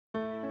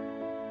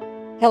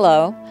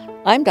Hello,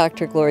 I'm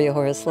Dr. Gloria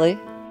Horsley.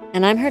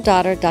 And I'm her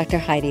daughter, Dr.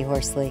 Heidi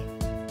Horsley.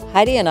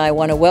 Heidi and I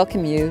want to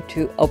welcome you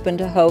to Open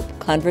to Hope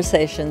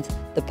Conversations,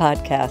 the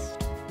podcast.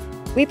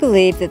 We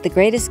believe that the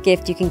greatest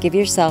gift you can give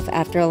yourself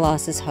after a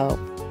loss is hope,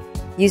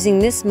 using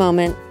this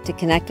moment to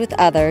connect with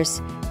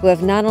others who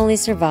have not only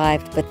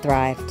survived but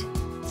thrived.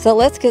 So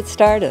let's get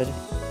started.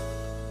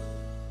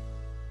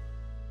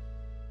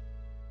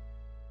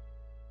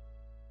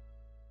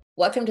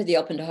 Welcome to the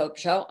Open to Hope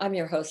Show. I'm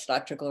your host,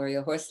 Dr.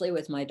 Gloria Horsley,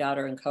 with my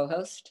daughter and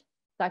co-host,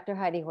 Dr.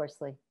 Heidi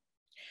Horsley.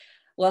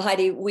 Well,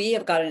 Heidi, we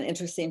have got an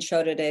interesting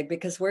show today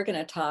because we're going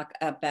to talk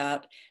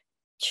about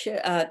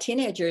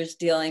teenagers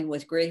dealing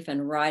with grief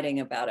and writing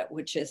about it,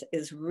 which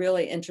is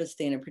really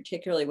interesting, and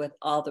particularly with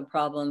all the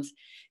problems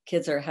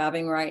kids are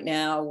having right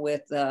now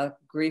with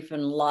grief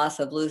and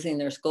loss of losing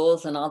their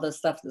schools and all the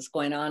stuff that's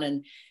going on,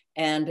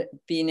 and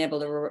being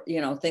able to,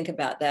 think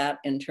about that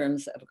in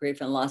terms of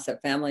grief and loss of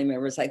family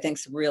members, I think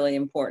is really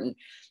important.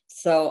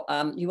 So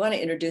you want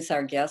to introduce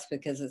our guest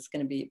because it's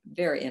going to be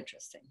very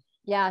interesting.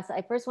 Yes,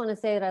 I first want to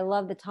say that I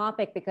love the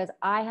topic because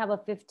I have a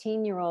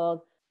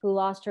 15-year-old who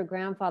lost her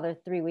grandfather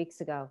 3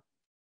 weeks ago.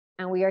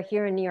 And we are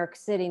here in New York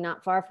City,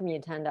 not far from you,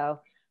 Tendo.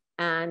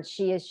 And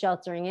she is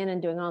sheltering in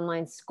and doing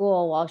online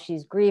school while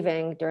she's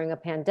grieving during a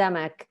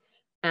pandemic.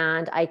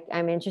 And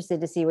I'm interested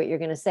to see what you're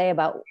going to say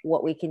about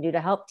what we can do to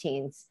help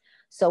teens.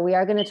 So we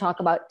are going to talk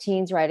about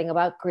teens writing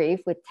about grief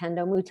with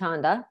Tendo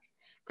Mutanda.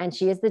 And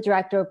she is the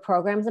Director of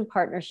Programs and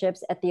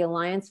Partnerships at the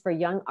Alliance for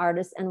Young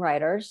Artists and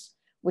Writers,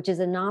 which is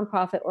a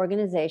nonprofit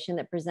organization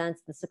that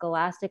presents the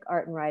Scholastic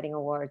Art and Writing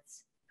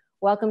Awards.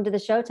 Welcome to the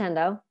show,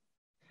 Tendo.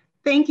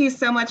 Thank you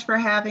so much for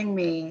having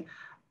me.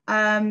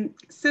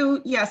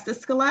 So yes, the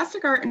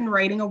Scholastic Art and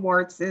Writing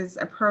Awards is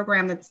a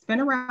program that's been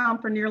around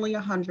for nearly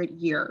 100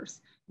 years.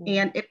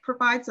 And it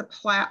provides a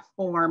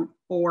platform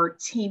for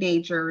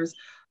teenagers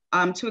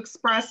to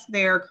express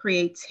their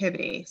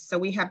creativity. So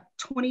we have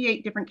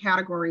 28 different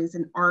categories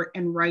in art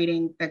and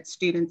writing that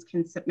students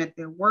can submit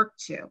their work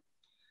to.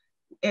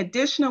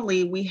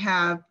 Additionally, we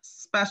have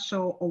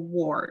special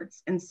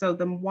awards. And so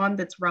the one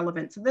that's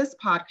relevant to this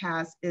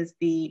podcast is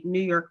the New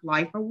York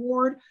Life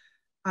Award.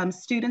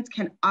 Students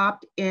can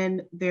opt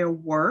in their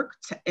work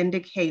to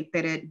indicate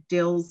that it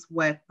deals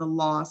with the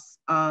loss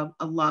of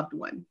a loved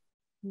one.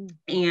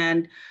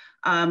 And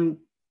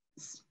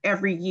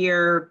every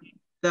year,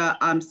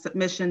 the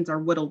submissions are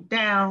whittled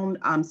down.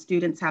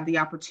 Students have the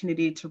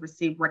opportunity to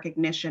receive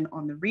recognition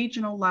on the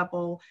regional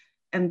level.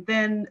 And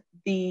then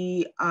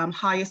the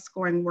highest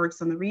scoring works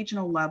on the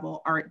regional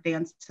level are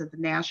advanced to the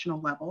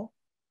national level.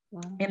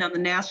 Wow. And on the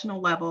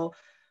national level,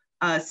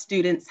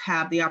 students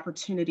have the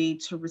opportunity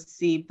to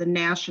receive the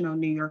National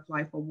New York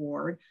Life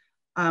Award.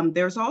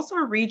 There's also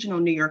a regional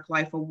New York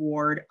Life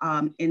Award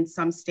in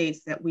some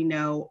states that we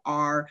know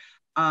are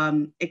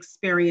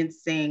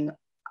experiencing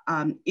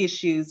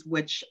issues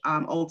which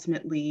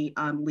ultimately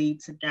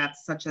lead to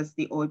deaths, such as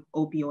the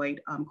opioid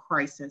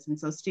crisis. And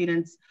so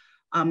students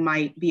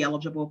might be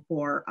eligible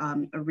for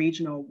a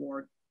regional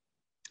award.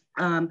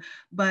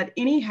 But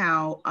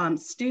anyhow,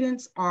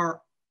 students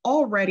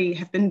already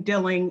have been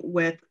dealing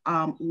with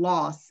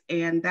loss,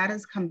 and that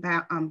is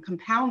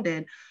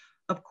compounded,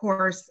 of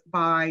course,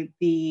 by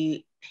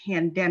the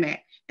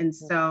pandemic. And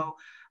so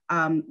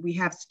we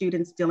have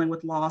students dealing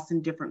with loss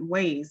in different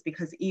ways,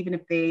 because even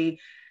if they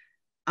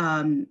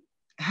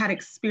had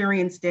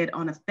experienced it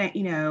on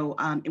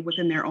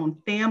within their own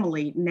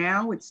family,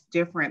 now it's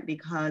different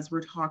because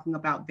we're talking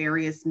about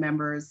various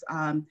members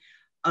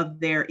of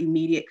their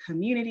immediate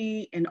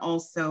community, and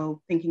also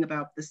thinking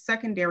about the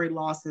secondary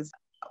losses.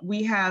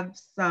 We have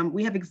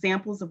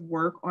examples of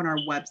work on our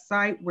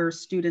website where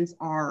students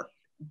are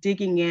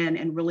digging in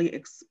and really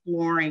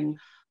exploring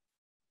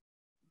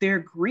their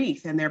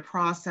grief and their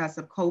process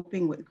of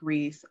coping with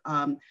grief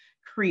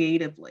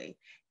creatively.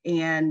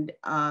 And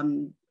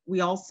we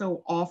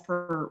also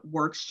offer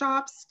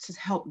workshops to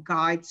help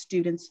guide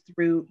students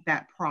through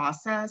that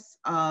process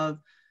of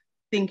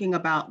thinking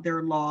about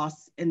their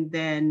loss and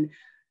then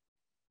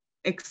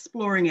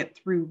exploring it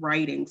through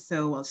writing.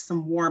 So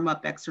some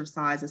warm-up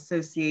exercise,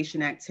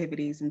 association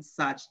activities and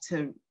such,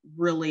 to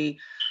really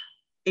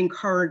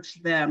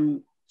encourage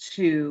them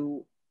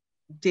to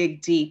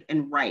dig deep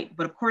and write.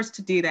 But of course,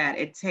 to do that,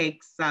 it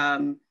takes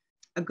a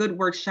good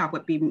workshop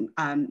would be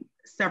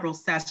several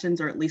sessions,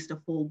 or at least a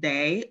full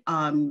day,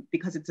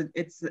 because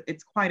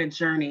it's quite a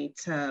journey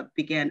to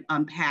begin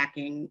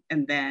unpacking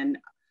and then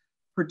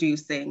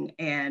producing.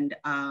 And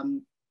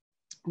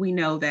we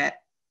know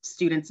that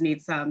students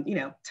need some,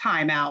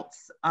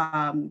 timeouts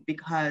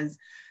because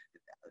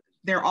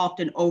they're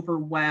often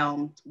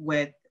overwhelmed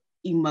with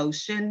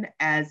emotion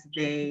as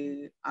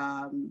they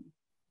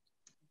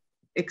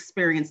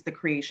experience the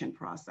creation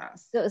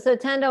process. So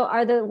Tendo,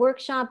 are the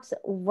workshops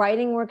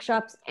writing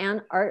workshops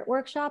and art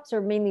workshops,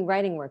 or mainly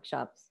writing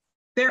workshops?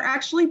 They're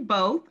actually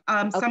both.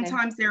 Okay.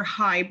 Sometimes they're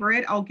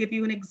hybrid. I'll give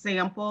you an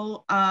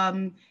example.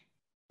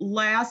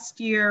 Last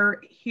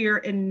year here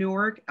in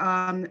Newark,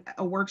 a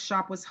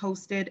workshop was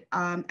hosted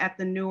at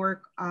the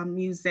Newark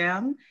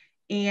Museum,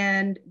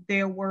 and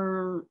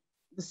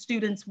the The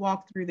students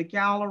walked through the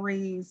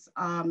galleries.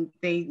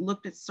 They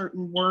looked at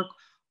certain work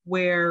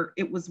where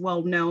it was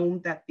well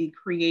known that the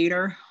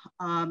creator,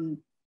 the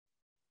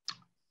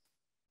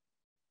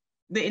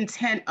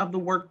intent of the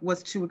work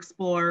was to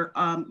explore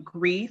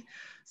grief.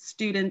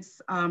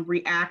 Students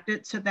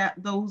reacted to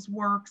those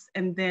works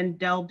and then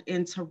delved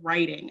into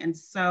writing. And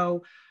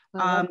so,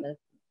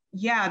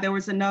 yeah, there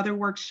was another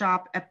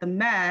workshop at the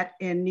Met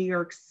in New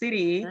York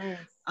City, nice.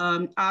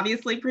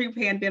 Obviously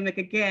pre-pandemic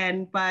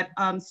again, but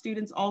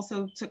students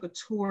also took a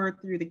tour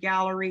through the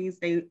galleries.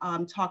 They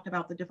talked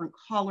about the different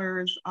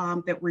colors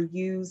that were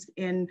used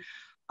in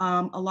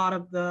a lot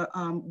of the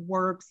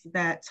works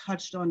that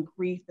touched on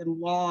grief and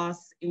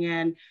loss,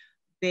 and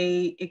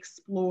they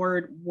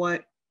explored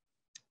what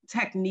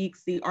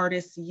techniques the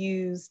artists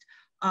used.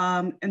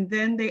 And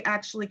then they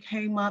actually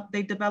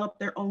they developed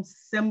their own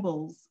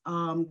symbols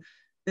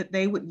that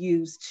they would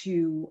use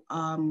to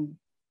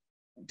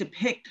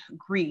depict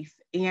grief.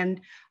 And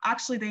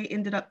actually they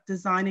ended up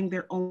designing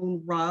their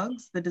own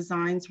rugs. The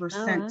designs were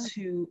sent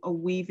to a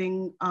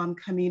weaving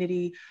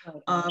community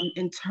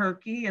in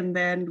Turkey. And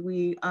then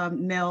we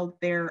mailed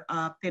their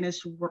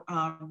finished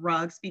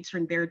rugs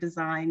featuring their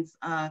designs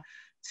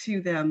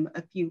to them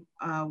a few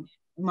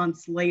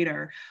months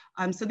later.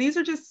 So these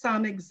are just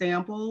some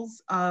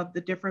examples of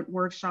the different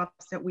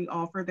workshops that we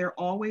offer. They're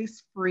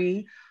always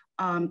free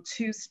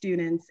to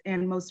students.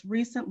 And most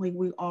recently,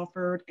 we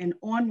offered an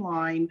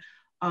online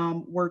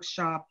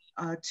workshop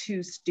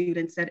to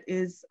students that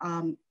is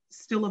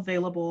still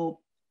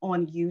available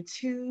on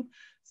YouTube.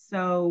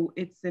 So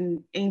it's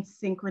an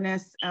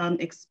asynchronous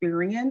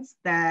experience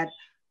that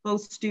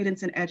both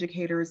students and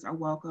educators are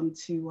welcome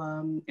to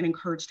and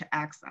encouraged to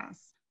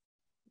access.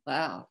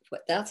 Wow,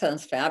 that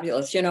sounds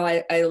fabulous. You know,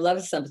 I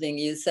love something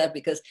you said,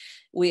 because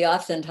we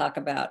often talk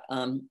about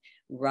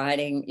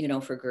writing, you know,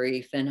 for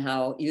grief and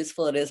how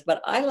useful it is.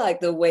 But I like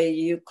the way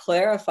you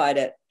clarified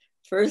it.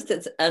 First,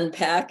 it's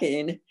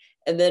unpacking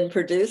and then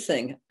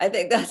producing. I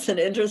think that's an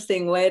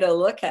interesting way to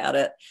look at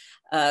it.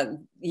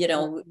 You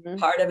know,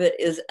 part of it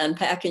is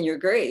unpacking your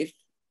grief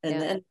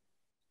and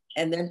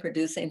then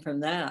producing from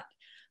that,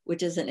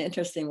 which is an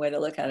interesting way to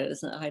look at it,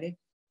 isn't it, Heidi?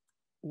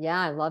 Yeah,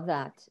 I love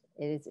that.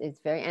 It's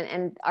very,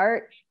 and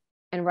art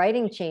and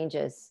writing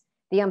changes.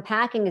 The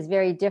unpacking is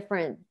very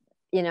different.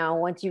 You know,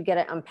 once you get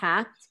it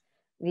unpacked,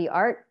 the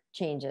art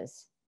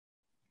changes.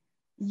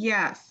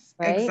 Yes,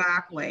 right?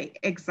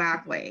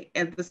 Exactly.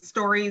 And the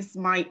stories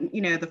might,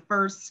 you know, the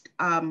first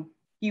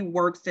few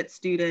works that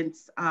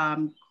students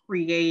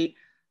create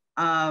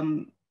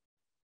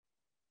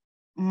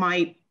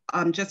might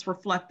just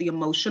reflect the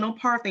emotional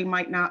part. They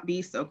might not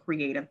be so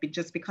creative, but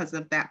just because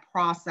of that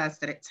process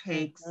that it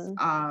takes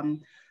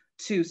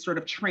to sort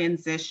of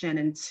transition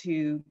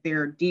into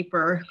their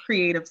deeper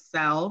creative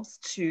selves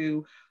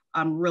to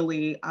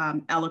really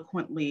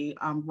eloquently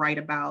write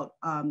about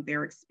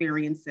their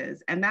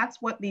experiences. And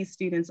that's what these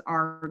students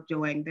are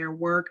doing. Their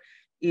work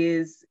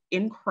is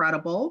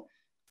incredible.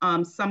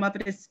 Some of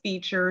it is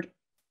featured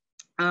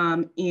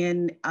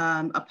in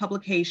a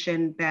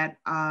publication that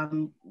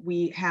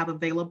we have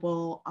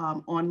available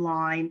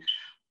online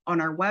on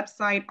our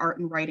website,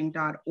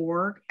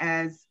 artandwriting.org,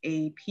 as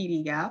a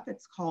PDF.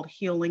 It's called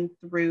Healing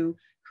Through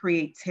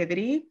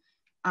Creativity.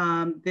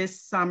 This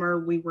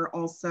summer, we were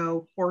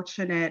also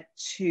fortunate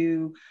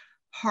to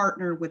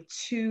partner with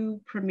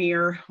two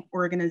premier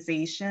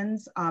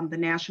organizations, the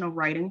National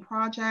Writing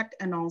Project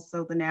and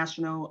also the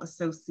National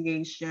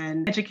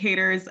Association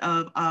Educators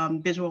of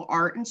Visual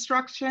Art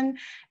Instruction.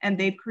 And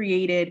they've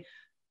created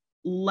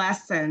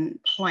lesson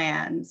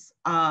plans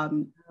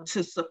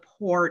to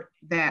support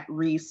that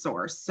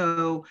resource.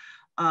 So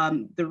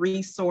the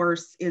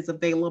resource is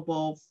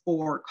available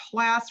for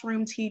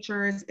classroom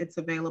teachers. It's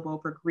available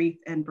for grief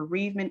and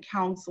bereavement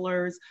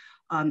counselors,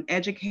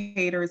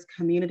 educators,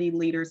 community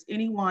leaders,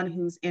 anyone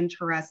who's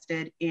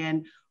interested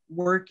in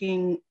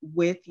working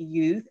with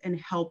youth and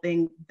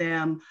helping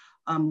them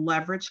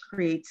leverage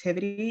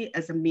creativity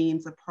as a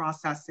means of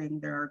processing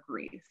their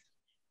grief.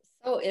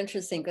 So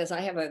interesting, because I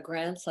have a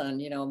grandson.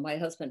 You know, my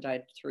husband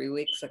died 3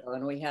 weeks ago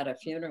and we had a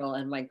funeral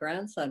and my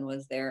grandson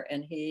was there,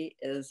 and he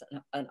is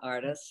an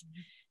artist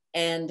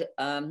and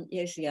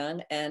he's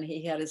young, and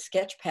he had his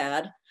sketch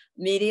pad.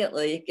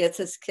 Immediately gets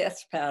his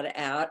sketch pad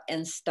out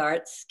and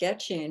starts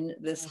sketching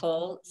this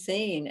whole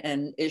scene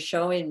and is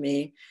showing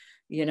me,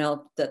 you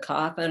know, the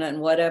coffin and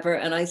whatever.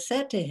 And I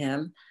said to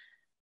him,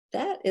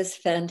 that is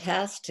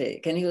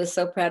fantastic. And he was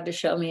so proud to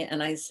show me.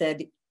 And I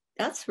said,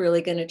 that's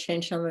really going to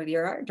change some of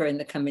your art during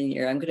the coming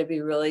year. I'm going to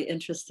be really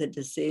interested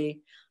to see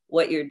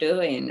what you're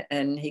doing.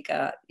 And he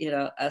got, you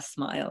know, a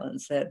smile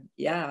and said,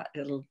 yeah,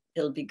 it'll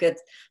be good.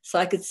 So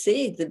I could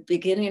see the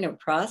beginning of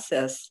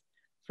process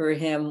for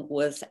him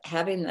was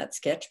having that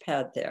sketch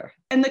pad there.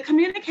 And the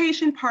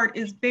communication part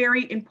is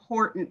very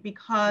important,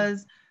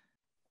 because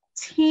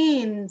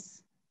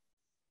teens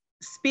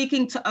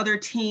speaking to other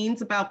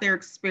teens about their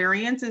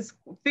experience is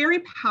very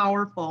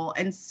powerful.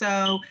 And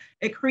so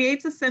it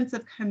creates a sense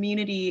of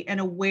community and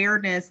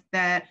awareness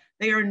that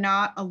they are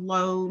not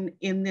alone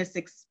in this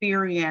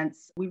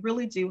experience. We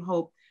really do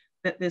hope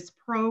that this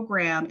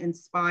program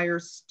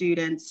inspires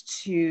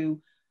students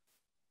to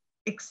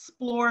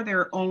explore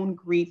their own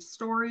grief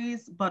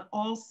stories, but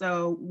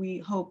also we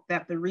hope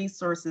that the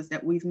resources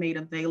that we've made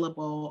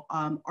available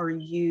are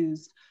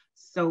used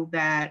so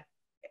that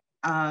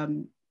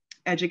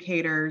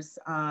educators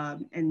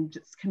and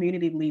just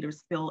community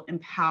leaders feel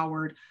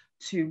empowered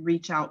to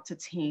reach out to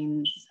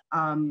teens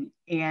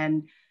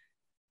and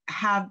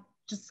have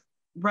just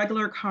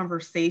regular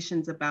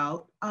conversations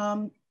about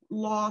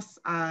loss.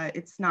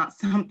 It's not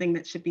something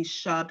that should be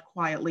shoved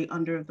quietly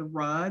under the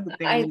rug.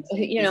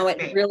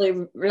 It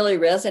really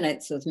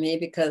resonates with me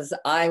because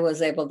I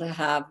was able to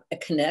have a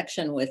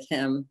connection with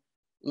him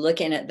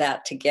looking at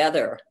that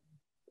together.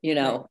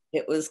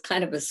 It was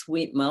kind of a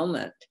sweet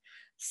moment.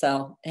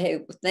 So, hey,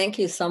 thank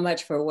you so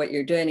much for what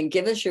you're doing. And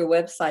give us your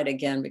website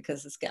again,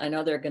 because I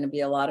know there are going to be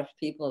a lot of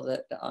people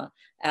that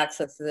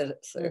access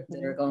this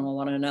that are going to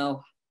want to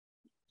know.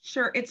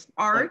 Sure, it's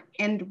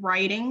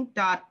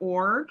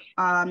artandwriting.org.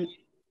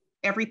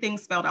 Everything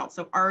spelled out.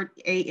 So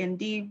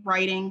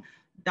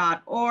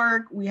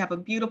artandwriting.org. We have a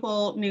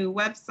beautiful new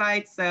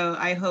website. So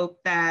I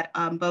hope that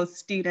both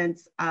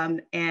students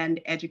and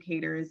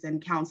educators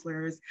and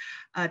counselors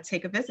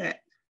take a visit.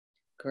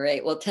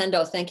 Great. Well,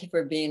 Tendo, thank you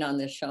for being on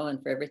this show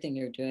and for everything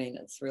you're doing.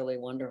 It's really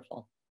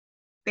wonderful.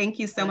 Thank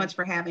you so much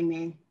for having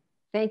me.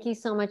 Thank you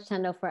so much,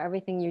 Tendo, for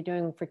everything you're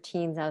doing for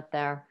teens out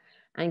there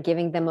and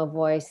giving them a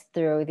voice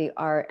through the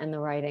art and the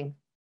writing.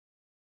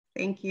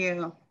 Thank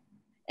you.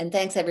 And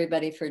thanks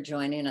everybody for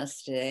joining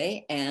us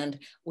today. And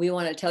we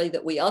want to tell you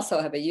that we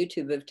also have a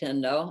YouTube of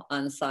Tendo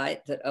on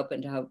site that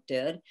Open to Hope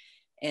did.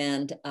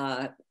 And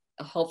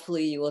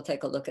hopefully you will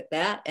take a look at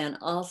that. And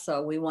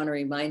also we want to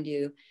remind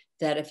you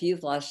that if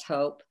you've lost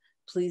hope,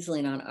 please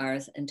lean on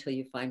ours until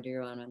you find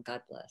your own, and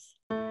God bless.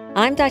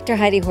 I'm Dr.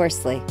 Heidi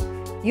Horsley.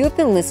 You have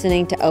been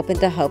listening to Open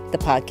to Hope, the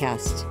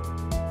podcast.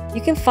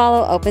 You can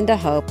follow Open to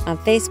Hope on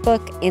Facebook,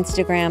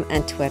 Instagram,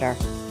 and Twitter.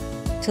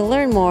 To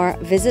learn more,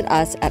 visit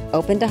us at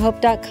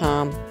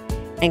opentohope.com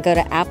and go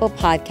to Apple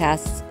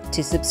Podcasts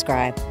to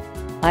subscribe.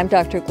 I'm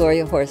Dr.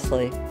 Gloria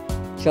Horsley.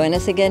 Join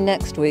us again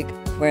next week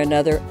for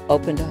another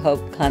Open to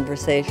Hope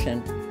conversation,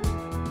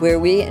 where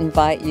we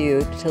invite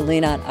you to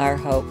lean on our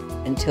hope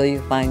until you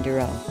find your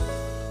own.